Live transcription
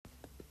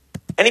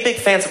Any big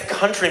fans of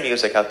country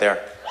music out there?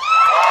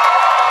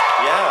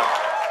 Yeah.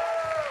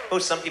 Oh,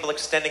 some people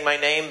extending my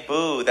name.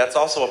 Boo, that's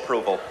also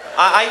approval.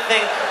 I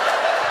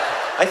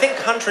think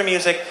country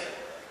music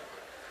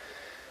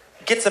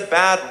gets a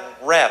bad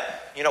rep.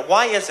 You know,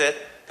 why is it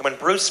that when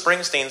Bruce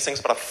Springsteen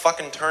sings about a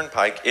fucking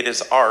turnpike, it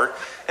is art,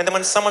 and then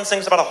when someone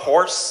sings about a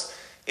horse,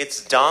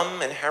 it's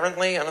dumb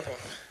inherently? I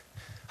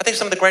think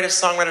some of the greatest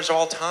songwriters of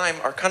all time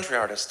are country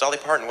artists. Dolly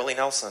Parton, Willie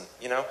Nelson,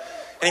 you know?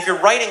 And if you're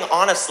writing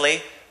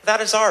honestly, that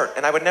is art,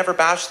 and I would never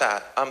bash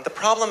that. The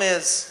problem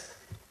is,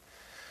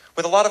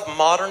 with a lot of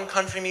modern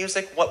country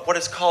music, what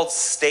is called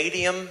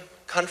stadium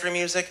country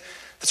music,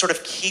 the sort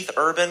of Keith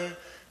Urban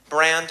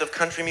brand of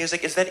country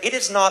music, is that it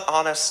is not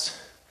honest.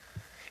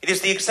 It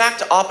is the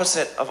exact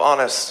opposite of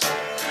honest.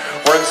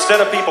 Where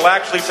instead of people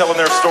actually telling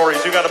their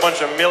stories, you got a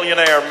bunch of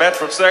millionaire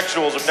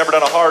metrosexuals who've never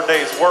done a hard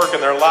day's work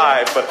in their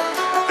life, but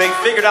they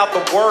figured out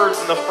the words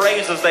and the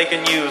phrases they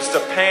can use to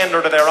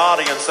pander to their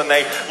audience, and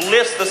they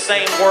list the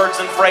same words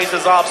and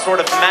phrases off sort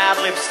of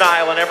Mad Lib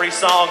style in every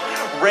song,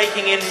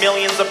 raking in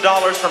millions of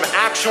dollars from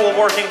actual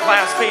working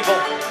class people.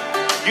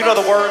 You know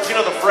the words, you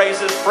know the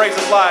phrases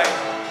like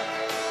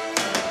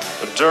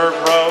a dirt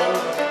road,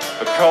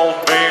 a cold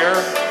beer,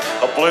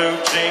 a blue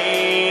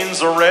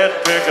jeans, a red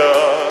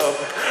pickup,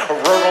 a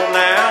rural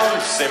noun,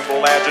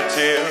 simple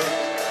adjective.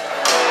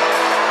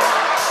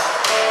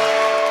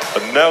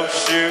 No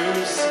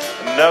shoes,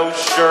 no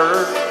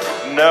shirt,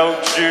 no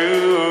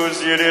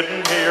Jews, you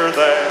didn't hear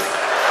that.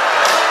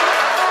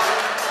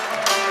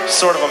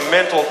 Sort of a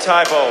mental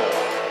typo.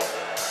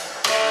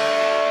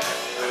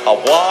 I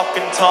walk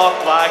and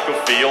talk like a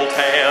field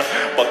hand,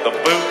 but the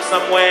boots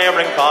I'm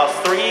wearing cost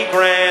 $3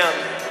 grand.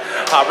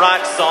 I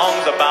write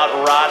songs about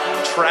riding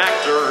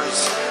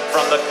tractors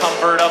from the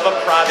comfort of a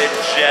private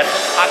jet.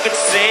 I could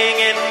sing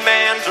in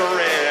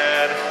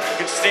Mandarin,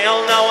 could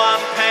still know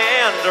I'm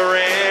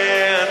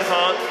pandering,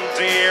 hunting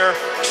deer,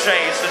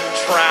 chasing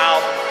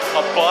trout,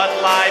 a Bud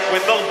Light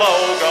with the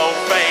logo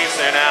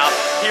facing out.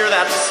 Hear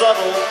that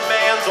subtle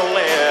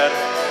mandolin?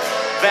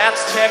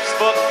 That's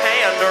textbook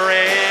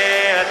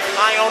pandering.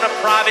 I own a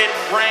private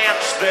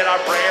ranch that I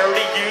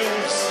rarely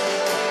use.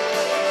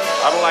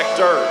 I don't like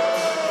dirt.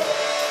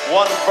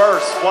 One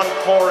verse, one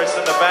chorus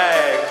in the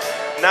bag.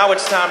 Now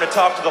it's time to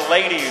talk to the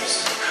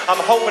ladies.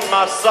 I'm hoping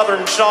my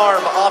southern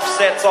charm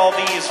offsets all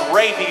these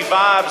rapey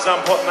vibes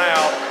I'm putting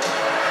out.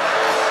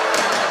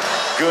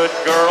 Good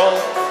girl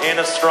in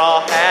a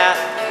straw hat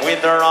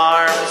with her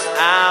arms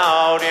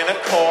out in a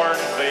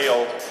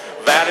cornfield.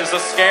 That is a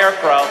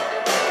scarecrow.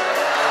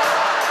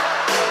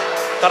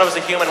 Thought it was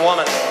a human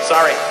woman.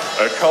 Sorry.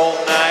 A cold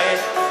night,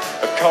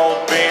 a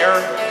cold beer,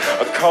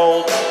 a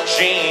cold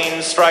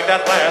jeans. Strike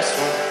that last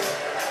one.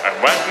 I'm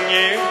whacking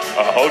you.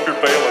 I hope you're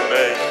feeling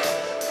me.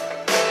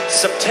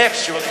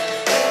 Subtextually.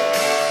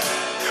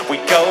 We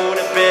go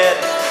to bed,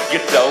 you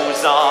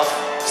doze off.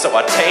 So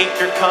I take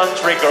your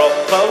country girl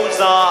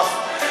clothes off.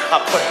 I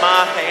put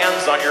my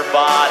hands on your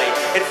body.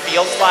 It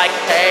feels like,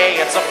 hey,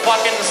 it's a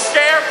fucking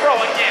scarecrow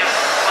again.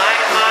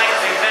 Like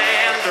Maisie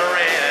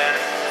Mandarin.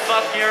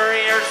 Fuck your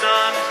ears,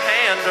 I'm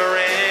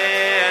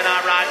pandering.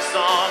 I write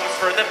songs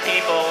for the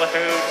people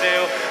who do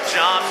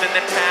jobs in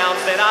the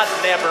towns that I'd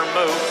never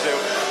move to.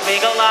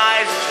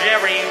 Legalize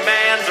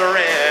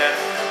gerrymandering.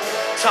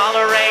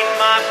 Tolerate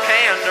my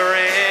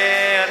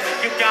pandering.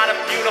 You got a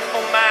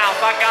beautiful mouth,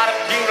 I got a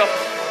beautiful...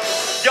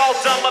 Y'all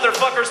dumb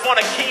motherfuckers want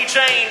a key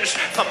change.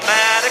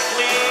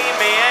 Thematically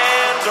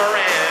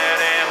meandering,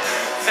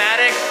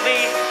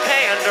 emphatically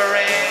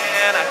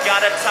pandering. I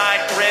got a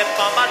tight grip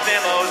on my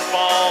demo's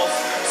balls.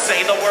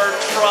 Say the word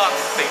truck,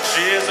 they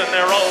jizz in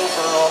their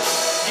overalls.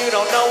 You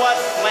don't know what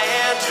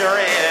land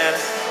you're in.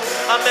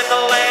 I'm in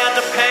the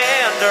land of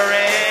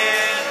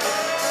pandering.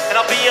 And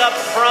I'll be up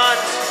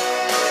front.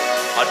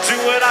 I do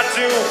what I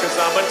do, cause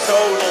I'm a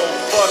total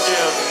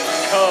fucking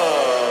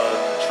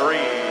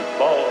country